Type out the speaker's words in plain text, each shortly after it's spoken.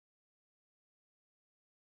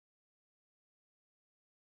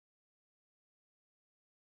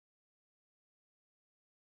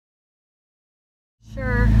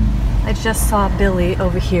I just saw Billy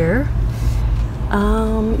over here.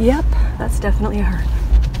 Yep, that's definitely her.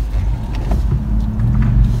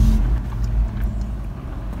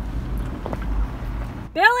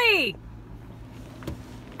 Billy!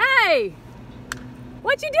 Hey!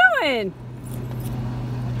 What you doing?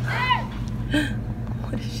 Hey!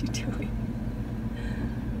 What is she doing?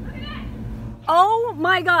 Oh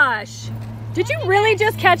my gosh! Did you really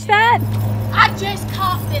just catch that? I just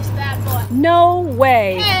caught this bad boy. No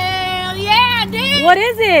way! Hell yeah, dude! What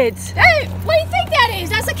is it? Hey, what do you think that is?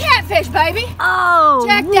 That's a catfish, baby. Oh,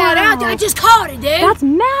 Check wow. that out. I just caught it, dude. That's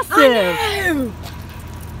massive. I know.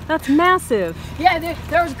 That's massive. Yeah,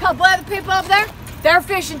 there was a couple other people over there. They're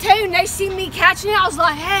fishing too, and they see me catching it. I was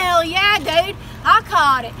like, hell yeah, dude. I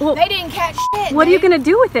caught it. Well, they didn't catch shit, What dude. are you going to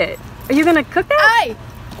do with it? Are you going to cook that?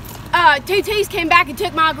 Hey, TT's came back and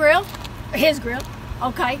took my grill. Or his grill.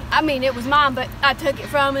 Okay. I mean, it was mine, but I took it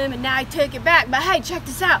from him, and now he took it back. But hey, check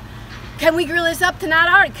this out. Can we grill this up tonight?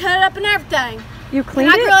 I already cut it up and everything. You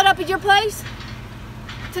cleaned Can I it? grill it up at your place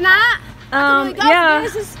tonight? Yeah.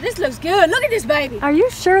 This looks good. Look at this baby. Are you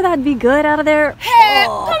sure that'd be good out of there? Heck,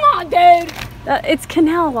 come on, dude. It's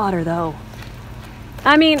canal water, though.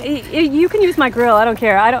 I mean, you can use my grill. I don't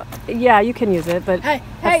care. Yeah, you can use it, but. Hey,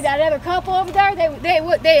 that other couple over there,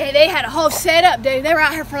 they had a whole setup, dude. They were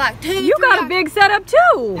out here for like 2 You 3 got a hours. big setup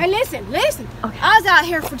too. Hey, listen. Okay. I was out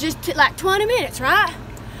here for just like 20 minutes, right?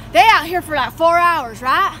 They out here for like 4 hours,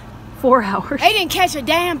 right? 4 hours. They didn't catch a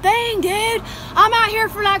damn thing, dude. I'm out here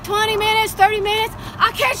for like 20 minutes, 30 minutes.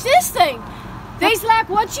 I catch this thing. They's like,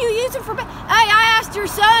 what you using for? Hey, I asked your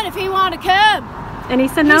son if he wanted to come. And he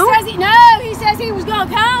said no? He says he was gonna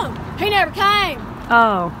come. He never came.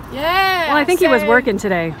 Oh. Yeah. Well, I think he was working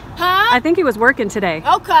today. Huh? I think he was working today.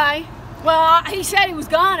 Okay. Well, he said he was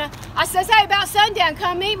gonna. I says, hey, about sundown,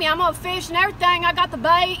 come meet me. I'm gonna fish and everything. I got the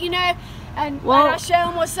bait, you know. And I show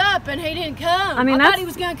him what's up, and he didn't come. I mean, I thought he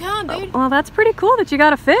was gonna come, dude. Well, that's pretty cool that you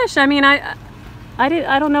got a fish. I mean, I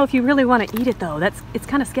don't know if you really want to eat it though. It's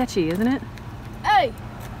kind of sketchy, isn't it? Hey,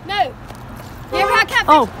 no. You ever had catfish?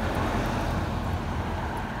 Oh.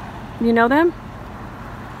 You know them?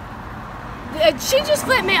 She just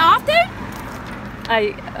flipped me off, dude.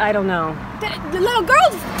 I don't know. The little girl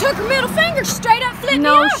took her middle finger straight up, flipped me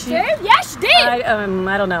off, dude. Yes, she did.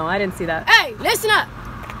 I don't know. I didn't see that. Hey, listen up.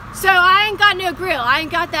 So I ain't got no grill. I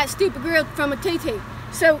ain't got that stupid grill from a TT.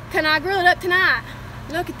 So can I grill it up tonight?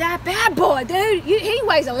 Look at that bad boy, dude. He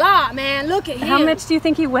weighs a lot, man. Look at him. How much do you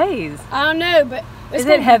think he weighs? I don't know, but it's Is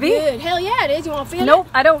it heavy? Good. Hell yeah, it is. You want to feel it? Nope,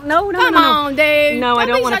 I don't know. Come on, dude. No, I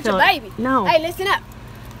don't want to feel feel it. it. Baby. No. Hey, listen up.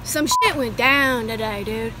 Some shit went down today,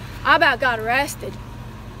 dude. I about got arrested.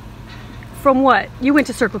 From what? You went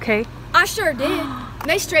to Circle K? I sure did.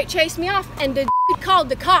 They straight chased me off, and the called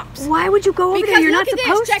the cops. Why would you go over there? You're not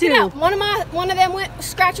supposed to. Check it out. One of them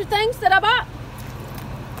scratcher things that I bought.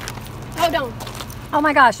 Hold on. Oh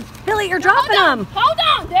my gosh, Billy, you're dropping them. Hold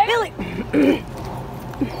on, dude. Billy.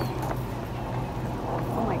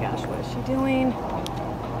 Oh my gosh, what is she doing?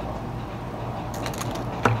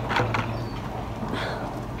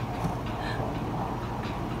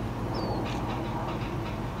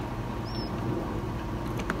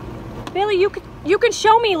 Billy, you can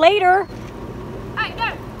show me later. Hey,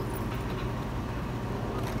 no.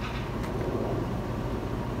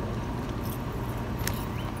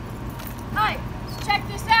 Hey, check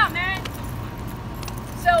this out, man.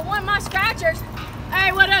 So one of my scratchers.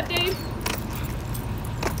 Hey, what up, dude?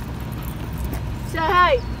 So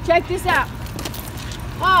hey, check this out.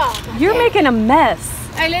 Oh, You're making a mess.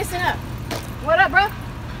 Hey, listen up. What up, bro?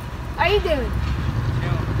 How you doing?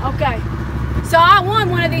 Okay. So I won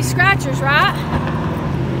one of these scratchers, right?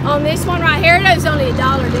 On this one right here, it was only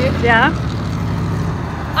 $1, dude. Yeah?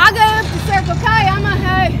 I go up to Circle K, hey,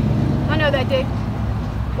 I know that dude.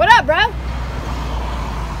 What up, bro?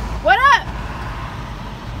 What up?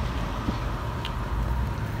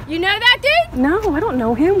 You know that dude? No, I don't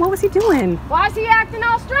know him. What was he doing? Why is he acting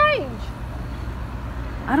all strange?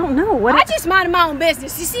 I don't know. What? I just minded my own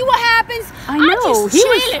business. You see what happens? I know. I'm just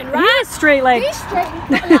chilling, right? He was straight like. He's straight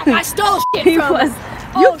like I stole shit He from was. him.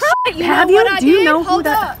 You Oh, probably shit, have know you? what I Do you did? know who Hold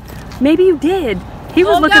that? up. Maybe you did. He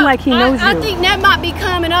was Hold looking up. like he knows I you. think that might be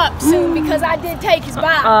coming up soon because I did take his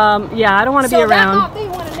bike. Yeah, I don't want to be around. So that might be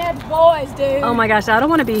one of Ned's boys, dude. Oh my gosh, I don't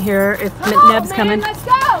want to be here if Come on, Neb's man, coming. Let's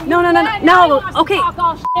go. No, no, no, no, He no. wants to Okay. talk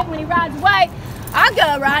all shit when he rides away. I'll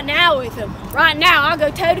go right now with him. Right now, I'll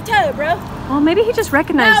go toe to toe, bro. Well, maybe he just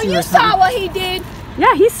recognized No, you you or something. saw what he did.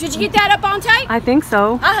 Yeah, he's. Did you get that up on tape? I think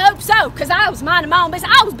so. I hope so, because I was minding my own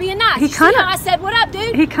business. I was being nice. He You see kinda- how I said, what up,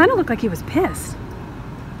 dude? He kind of looked like he was pissed.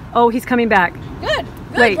 Oh, he's coming back. Good,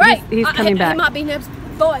 Wait, great. he's coming back. He might be Neb's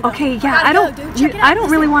boy, though. Okay, yeah, I I don't. go, dude. Check it out. I don't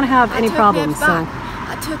really want to have any took problems. Neb's So. bike.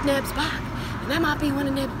 I took Neb's bike, and that might be one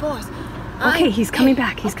of Neb's boys. Okay, he's coming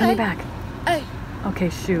back. He's coming back. Hey, Okay,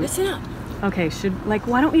 shoot. listen up. Okay,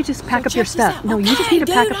 why don't you just pack So up your check this stuff? out. No, you just Okay, need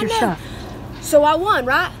to pack dude, up your I know. stuff. So I won,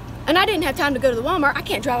 right? And I didn't have time to go to the Walmart. I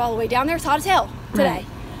can't drive all the way down there. It's hot as hell today. Right.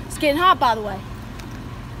 It's getting hot, by the way.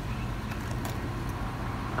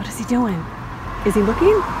 What is he doing? Is he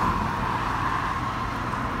looking?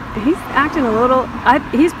 He's acting a little.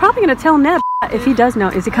 He's probably gonna tell Neb if he does know.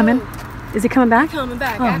 Is he coming? Is he coming back? Coming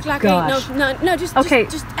back. Oh, act like gosh. ain't no, just Okay.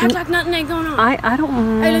 just act like nothing ain't going on. I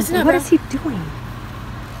don't. Hey, listen up, What bro. is he doing?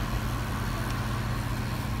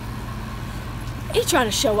 He's trying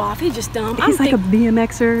to show off. He's just dumb. He's like a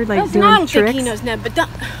BMXer, like Listen, I doing don't tricks. think he knows nothing, but don't.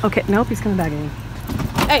 Okay, nope, he's coming back in.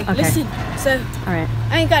 Hey, Okay. listen. So All right.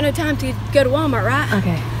 I ain't got no time to go to Walmart, right?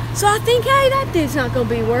 Okay. So I think, hey, that dude's not gonna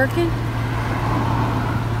be working.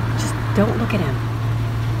 Just don't look at him.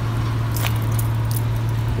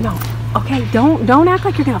 No. Okay. Don't act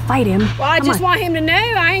like you're gonna fight him. Well, I Come just on. want him to know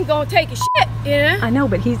I ain't gonna take a shit, you know? I know,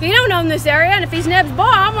 but he's. He don't own this area, and if he's Neb's boy,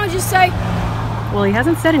 I'm gonna just say, Well, he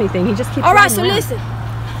hasn't said anything. He just keeps. all right, riding so around. listen.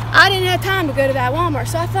 I didn't have time to go to that Walmart,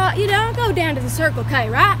 so I thought, you know, I'll go down to the Circle K,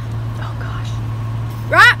 right? Oh gosh.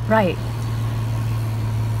 Right? Right.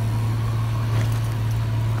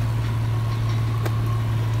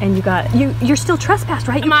 And you're still trespassed,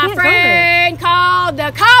 right? You My can't go there. friend called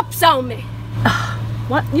the cops on me.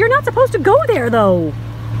 What? You're not supposed to go there though.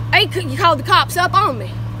 Hey, you called the cops up on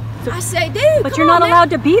me. I say, dude, But come you're not on, man. allowed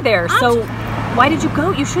to be there. I'm So why did you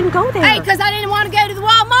go? You shouldn't go there. Hey, because I didn't want to go to the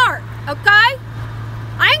Walmart, okay?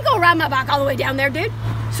 I ain't gonna ride my bike all the way down there, dude.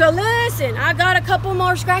 So listen, I got a couple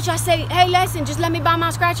more scratches. I say, hey, listen, just let me buy my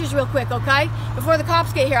scratchers real quick, okay? Before the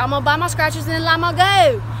cops get here, I'm gonna buy my scratchers and then I'm gonna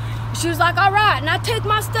go. She was like, all right, and I took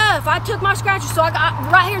my stuff. I took my scratchers, so I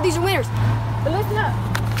got, right here, these are winners. But listen up.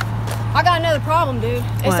 I got another problem, dude.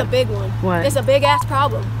 It's What? a big one. What? It's a big ass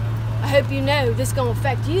problem. I hope you know this is gonna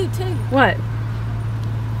affect you too. What?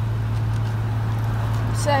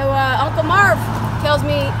 So Uncle Marv tells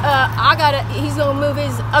me he's gonna move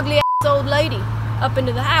his ugly ass old lady up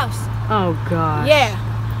into the house. Oh gosh. Yeah.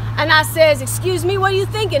 And I says, excuse me, what are you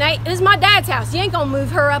thinking? Hey, this is my dad's house. You ain't gonna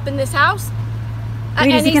move her up in this house. Wait,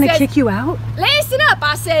 And is he gonna says, kick you out? Listen up.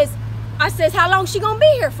 I says, how long she gonna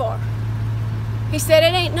be here for? He said,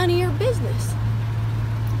 it ain't none of your business.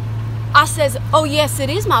 I says, oh yes, it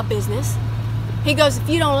is my business. He goes, if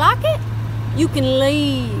you don't like it, you can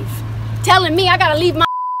leave. Telling me I gotta leave my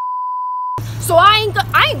so I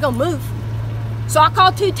ain't gonna move. So I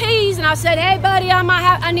called 2T's and I said, hey buddy, I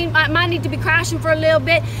might need to be crashing for a little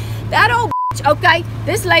bit. That old bitch, okay,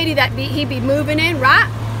 this lady that he be moving in, right?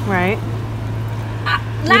 Right.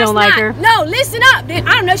 Last don't like night, her? No, listen up, dude.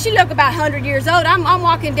 I don't know. She look about 100 years old. I'm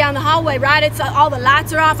walking down the hallway, right? It's all the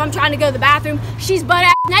lights are off. I'm trying to go to the bathroom. She's butt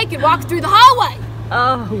ass naked walking through the hallway.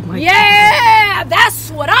 Oh my. Yeah,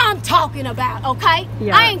 that's what I'm talking about. Okay?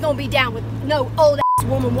 Yeah. I ain't gonna be down with no old ass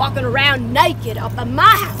woman walking around naked up in my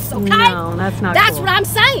house. Okay? No, that's not. That's cool. what I'm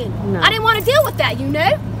saying. No. I didn't want to deal with that, you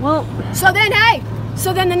know. Well, So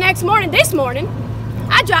then the next morning, this morning,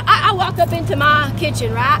 I walk up into my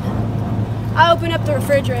kitchen, right? I open up the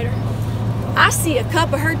refrigerator. I see a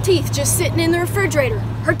cup of her teeth just sitting in the refrigerator.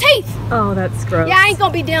 Her teeth! oh, that's gross. Yeah, I ain't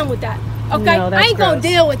gonna be dealing with that. Okay? No, I that's ain't gonna gross.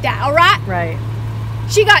 deal with that, alright? Right.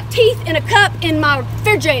 She got teeth in a cup in my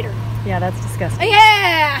refrigerator. Yeah, that's disgusting.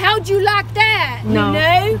 Yeah, how'd you like that? No. You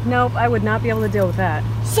know? Nope, I would not be able to deal with that.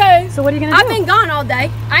 So what are you gonna I've do? been gone all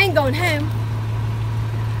day. I ain't going home.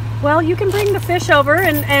 Well, you can bring the fish over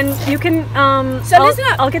and you can So listen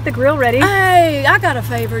up. I'll get the grill ready. Hey, I got a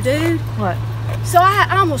favor, dude. What? So I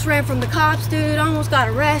almost ran from the cops, dude. I almost got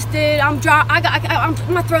arrested. I'm dry.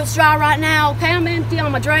 My throat's dry right now. Okay, I'm empty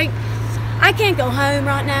on my drink. I can't go home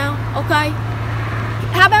right now. Okay.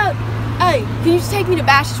 How about, hey, can you just take me to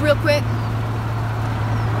Bash's real quick?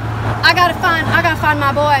 I gotta find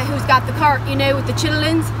my boy who's got the cart, you know, with the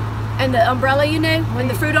chitlins and the umbrella, you know, and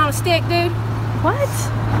the fruit on a stick, dude. What?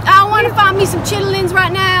 I want to find me some chitlins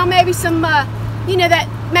right now. Maybe some, you know, that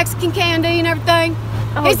Mexican candy and everything.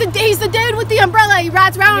 Oh. He's the dude with the umbrella. He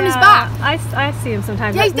rides around on his bike. I see him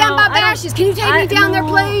sometimes. Yeah, he's but down no, by I don't- Bash's. Can you take me down there, no.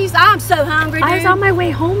 please? I'm so hungry, dude. I was on my way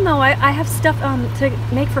home though. I have stuff to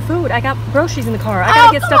make for food. I got groceries in the car. I Oh,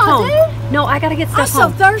 gotta get come stuff on, home. dude. No, I gotta get I'm stuff so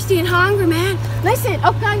home. thirsty and hungry, man. Listen,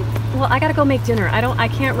 okay. Well, I gotta go make dinner. I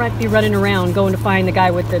can't be running around going to find the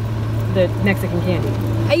guy with the Mexican candy.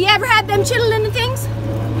 Have you ever had them chitlin things?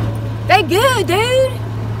 They good, dude.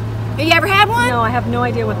 Have you ever had one? No, I have no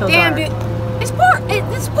idea what those Damn, are. dude. It's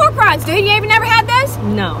pork rinds, dude. You ever never had those?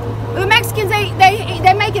 No. The Mexicans,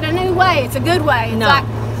 they make it a new way. It's a good way. It's No. like,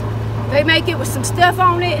 They make it with some stuff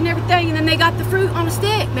on it and everything, and then they got the fruit on a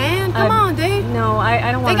stick, man. Come on, dude. No,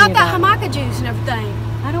 I don't want They any got of that Jamaica juice and everything.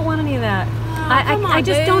 I don't want any of that. Come on, I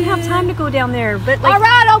just don't have time to go down there. But like, all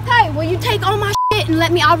right, okay. Well, you take all my shit and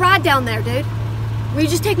let me. I'll ride down there, dude. Will you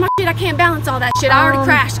just take my shit? I can't balance all that shit. I already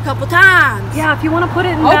crashed a couple times. Yeah, if you want to put it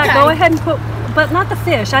in the back, go ahead and put. But not the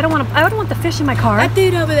fish. I don't want to. I don't want the fish in my car. That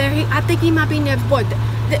dude over there, I think he might be Nev's boy.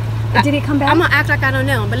 Did he come back? I'm gonna act like I don't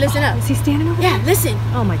know him, but listen up. Is he standing over there? Yeah, listen.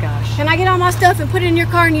 Oh my gosh. Can I get all my stuff and put it in your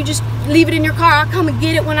car and you just leave it in your car? I'll come and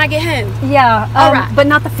get it when I get home. Yeah. All right. But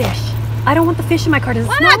not the fish. I don't want the fish in my car. Does it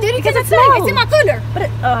Why smell? not, dude? Because it smells. smells. It's in my cooler. But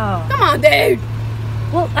it, oh. Come on, dude.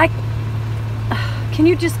 Well, can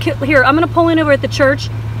you just here? I'm gonna pull in over at the church.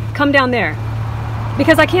 Come down there.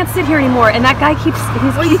 Because I can't sit here anymore, and that guy keeps.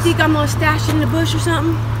 What do you think? I'm gonna stash it in the bush or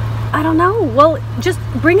something? I don't know. Well, just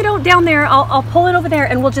bring it down there. I'll pull it over there,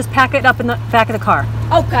 and we'll just pack it up in the back of the car.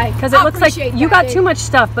 Okay. Because it looks like you got too much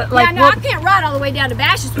stuff, but like. Yeah, no, I can't ride all the way down to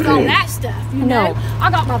Bashes with all that stuff. You know? I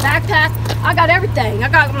got my backpack. I got everything. I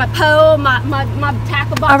got my pole, my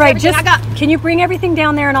tackle box. All right, can you bring everything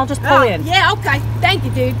down there, and I'll just pull in. Yeah. Okay. Thank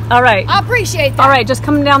you, dude. All right. I appreciate that. All right, just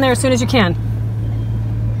come down there as soon as you can.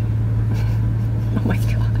 Oh my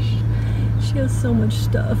gosh, she has so much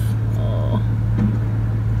stuff. Oh.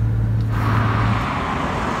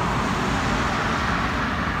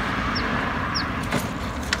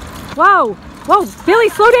 Whoa, whoa, Billy,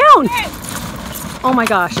 slow down. Oh my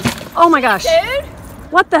gosh, oh my gosh. Dude.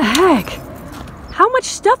 What the heck? How much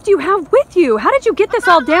stuff do you have with you? How did you get this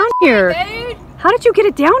all down here? Dude. How did you get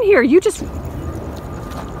it down here? You just...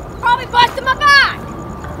 Probably busted my back.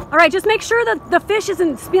 All right, just make sure that the fish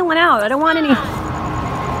isn't spilling out. I don't want any...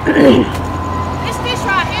 This fish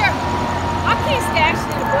right here, I can't stash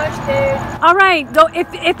it in the bush, dude. All right, so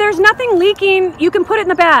if there's nothing leaking, you can put it in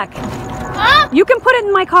the back. Huh? You can put it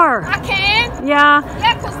in my car. I can? Yeah.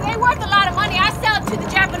 Yeah, because they're worth a lot of money. I sell it to the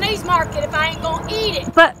Japanese market if I ain't gonna eat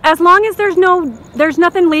it. But as long as there's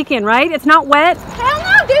nothing leaking, right? It's not wet? Hell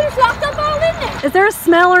no, dude, it's locked up all in there. Is there a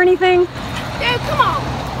smell or anything? Dude, come on.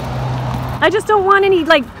 I just don't want any,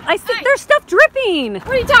 like, there's stuff dripping. What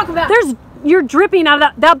are you talking about? You're dripping out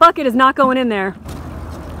of that bucket is not going in there.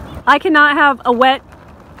 I cannot have a wet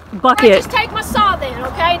bucket. Right, just take my saw then,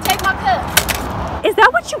 okay? Take my cut. Is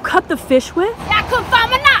that what you cut the fish with? Yeah, I couldn't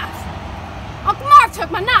find my knife. Uncle Mark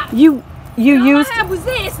took my knife. You used... All I had was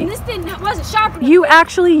this, and this wasn't sharp enough. You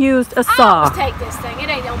actually used a saw. I always take this thing. It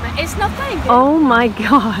ain't no man. It's no thing, dude. Oh my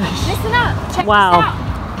gosh. Listen up. Check wow. this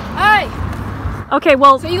out. Hey. Okay,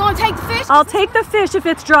 well... So you gonna take the fish? I'll take the fish if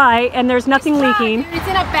it's dry and there's nothing leaking. Dude, it's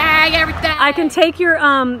in a bag, everything. I can take your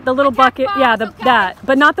the little bucket. Yeah, that,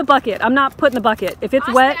 but not the bucket. I'm not putting the bucket. If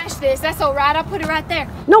it's wet. Stash this. That's all right. I'll put it right there.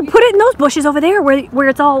 No, put it in those bushes over there where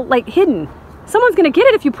it's all like hidden. Someone's gonna get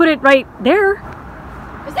it if you put it right there.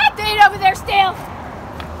 Is that dude over there still?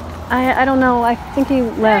 I don't know. I think he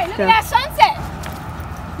left. Hey, look at that sunset.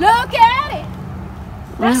 Look at it.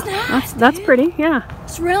 That's nice. That's pretty. Yeah.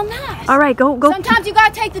 It's real nice. All right, go. Sometimes you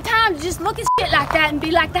gotta take the time to just look at shit like that and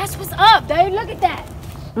be like, "That's what's up, dude. Look at that."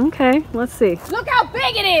 Okay, let's see. Look how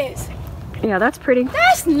big it is. Yeah, that's pretty.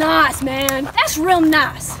 That's nice, man. That's real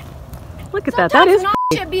nice. Look at that. That is. When all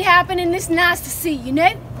shit be happening, it's nice to see, you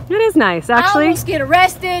know. It is nice, actually. I almost get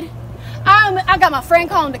arrested. I got my friend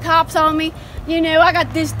calling the cops on me. You know, I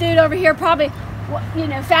got this dude over here probably. You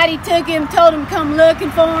know, Fatty took him, told him to come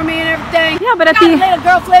looking for me and everything. Yeah, but at got a little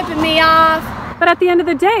girl flipping me off. But at the end of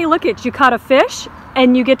the day, look at you caught a fish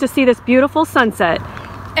and you get to see this beautiful sunset.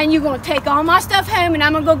 And you're gonna take all my stuff home and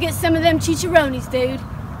I'm gonna go get some of them chicharrones, dude.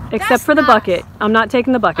 Except for the bucket. I'm not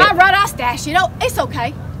taking the bucket. All right, I'll stash it. Oh, it's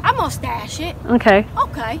okay. I'm gonna stash it. Okay.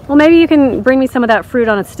 Okay. Well, maybe you can bring me some of that fruit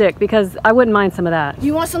on a stick because I wouldn't mind some of that.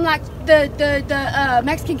 You want some like the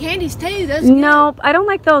Mexican candies too? Those no, I don't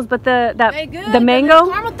like those. But the mango.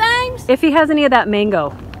 The caramel things. If he has any of that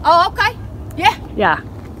mango. Oh, okay. Yeah. Yeah,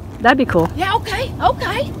 that'd be cool. Yeah. Okay.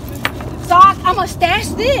 Okay. So I'm gonna stash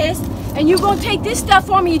this, and you're gonna take this stuff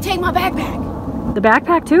for me. You take my backpack. The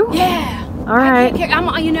backpack too? Yeah. All right. I'm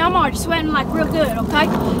already sweating like real good. Okay.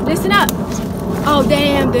 Listen up. Oh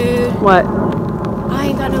damn, dude. What? I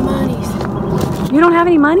ain't got no monies. You don't have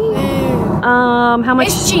any money? No. How much?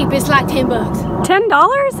 It's cheap. It's like $10.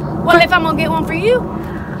 $10? Well, if I'm gonna get one for you.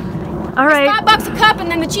 All right. It's $5 a cup, and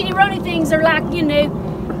then the chicharroni things are like, you know,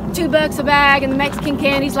 $2 a bag, and the Mexican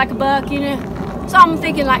candies like $1, you know. So I'm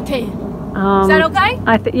thinking like 10. Is that okay?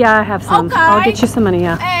 Yeah, I have some. Okay. I'll get you some money.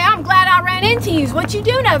 Yeah. Hey, I'm glad I ran into you. What you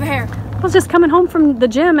doing over here? I was just coming home from the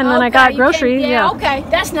gym and then I got groceries. Yeah, okay,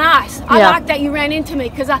 that's nice. I like that you ran into me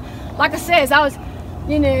because like I said, I was,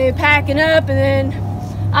 you know, packing up and then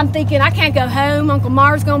I'm thinking I can't go home. Uncle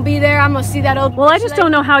Marv's gonna be there. I'm gonna see that old. Well, I just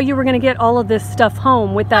don't know how you were gonna get all of this stuff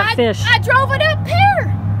home with that fish. I drove it up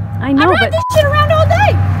here. I know, I ride this shit around all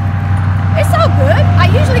day. It's all good. I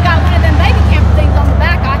usually got one of them baby camper things on the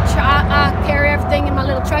back. I carry everything in my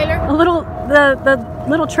little trailer. the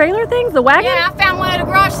little trailer things, the wagon? Yeah, I found one at a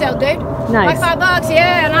garage sale, dude. Nice. Like $5,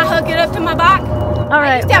 yeah, and I hook it up to my bike. All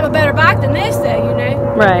right. I used to have a better bike than this, though, you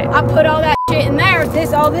know. Right. I put all that shit in there.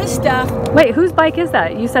 All this stuff. Wait, whose bike is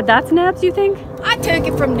that? You said that's Neb's, you think? I took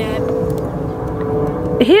it from Neb.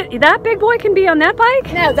 That big boy can be on that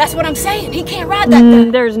bike? No, that's what I'm saying. He can't ride that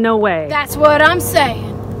thing. There's no way. That's what I'm saying.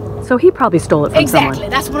 So he probably stole it from Exactly. someone.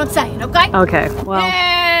 That's what I'm saying, okay? Okay, well.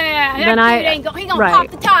 Yeah, then he gonna pop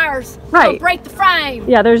the tires. Right. Gonna break the frame.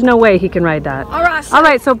 Yeah, there's no way he can ride that. All right. So all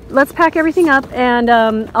right, so let's pack everything up and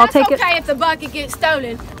I'll take it. That's okay if the bucket gets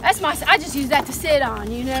stolen. I just use that to sit on,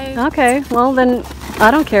 you know. Okay, well then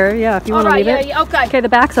I don't care. Yeah, if you want to leave it. Yeah, okay. Okay, the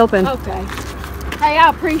back's open. Okay. Hey, I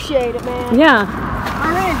appreciate it, man. Yeah. I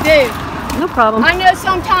really do. No problem. I know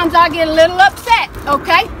sometimes I get a little upset,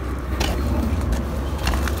 okay?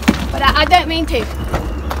 But I don't mean to.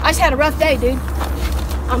 I just had a rough day, dude.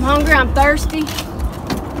 I'm hungry, I'm thirsty.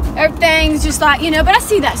 Everything's just like, you know, but I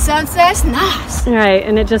see that sunset, it's nice. Right,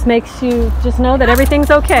 and it just makes you just know that everything's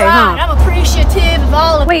okay, right, huh? I'm appreciative of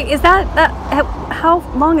all of it. Wait, is that how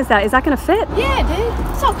long is that? Is that gonna fit? Yeah, dude,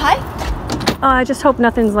 it's okay. I just hope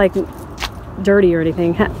nothing's like dirty or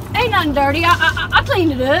anything. Ain't nothing dirty, I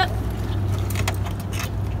cleaned it up.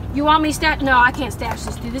 You want me to stash? No, I can't stash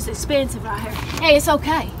this, dude. This is expensive right here. Hey, it's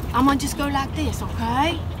okay. I'm gonna just go like this,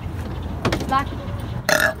 okay? Like,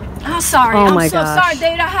 I'm sorry. Oh I'm my so gosh. sorry,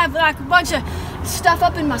 dude. I have like a bunch of stuff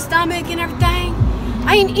up in my stomach and everything.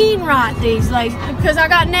 I ain't eating right these days because I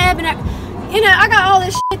got Neb and you know, I got all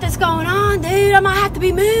this shit that's going on, dude. I might have to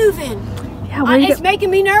be moving. Yeah, It's making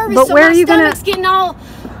me nervous. But so where my are you stomach's getting all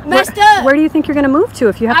messed up. Where do you think you're gonna move to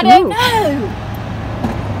if you have I to don't move? know.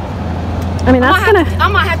 I mean, I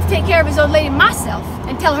might have to take care of his old lady myself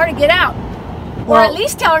and tell her to get out. Or Well, at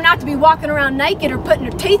least tell her not to be walking around naked or putting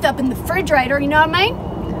her teeth up in the refrigerator, you know what I mean?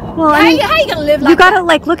 well, How you gonna live like you gotta that?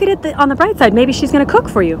 like look at it on the bright side. Maybe she's gonna cook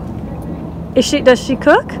for you. Does she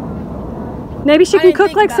cook? Maybe she I can didn't cook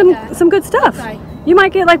think like about that. some good stuff. Okay. You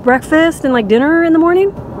might get like breakfast and like dinner in the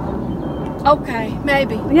morning. Okay,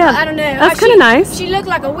 maybe. Yeah, I don't know. that's kinda nice. She looked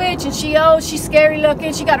like a witch and she's scary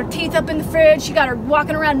looking. She got her teeth up in the fridge. She got her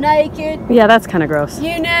walking around naked. Yeah, that's kind of gross.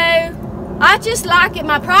 You know, I just like it,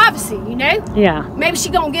 my privacy, you know? Yeah. Maybe she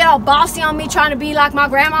gonna get all bossy on me trying to be like my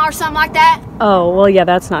grandma or something like that. Oh, well, yeah,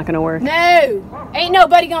 that's not gonna work. No, ain't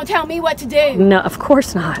nobody gonna tell me what to do. No, of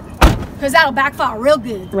course not. Because that'll backfire real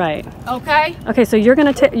good. Right. Okay? Okay, so you're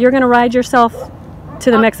gonna ride yourself to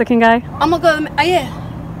the Mexican guy? I'm gonna go, yeah.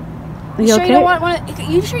 You sure okay? you don't want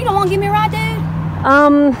to give me a ride, dude?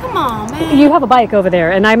 Come on, man. You have a bike over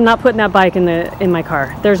there, and I'm not putting that bike in my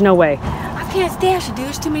car. There's no way. I can't stash it, dude.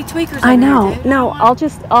 There's too many tweakers I over know. there, dude. No, I'll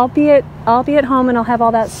be at home, and I'll have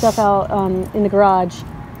all that stuff out in the garage,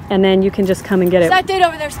 and then you can just come and get Is it. that dude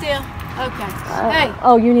over there still? Okay. Hey.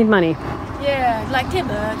 Oh, you need money. Yeah, like $10.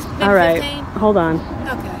 Maybe All right. 15. Hold on.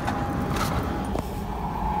 Okay.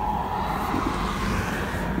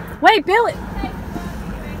 Wait, Billy.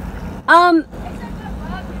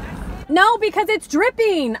 No, because it's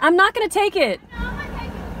dripping. I'm not gonna take it. No, I'm not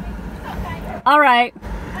taking it. It's okay. All right.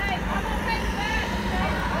 Hey, I'm gonna take it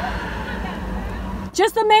back.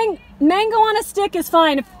 Just the mango on a stick is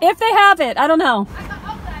fine if they have it. I don't know. Okay.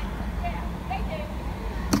 Yeah, they do.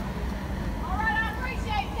 All right, I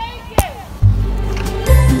appreciate it. Thank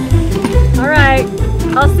you. All right.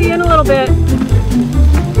 I'll see you in a little bit.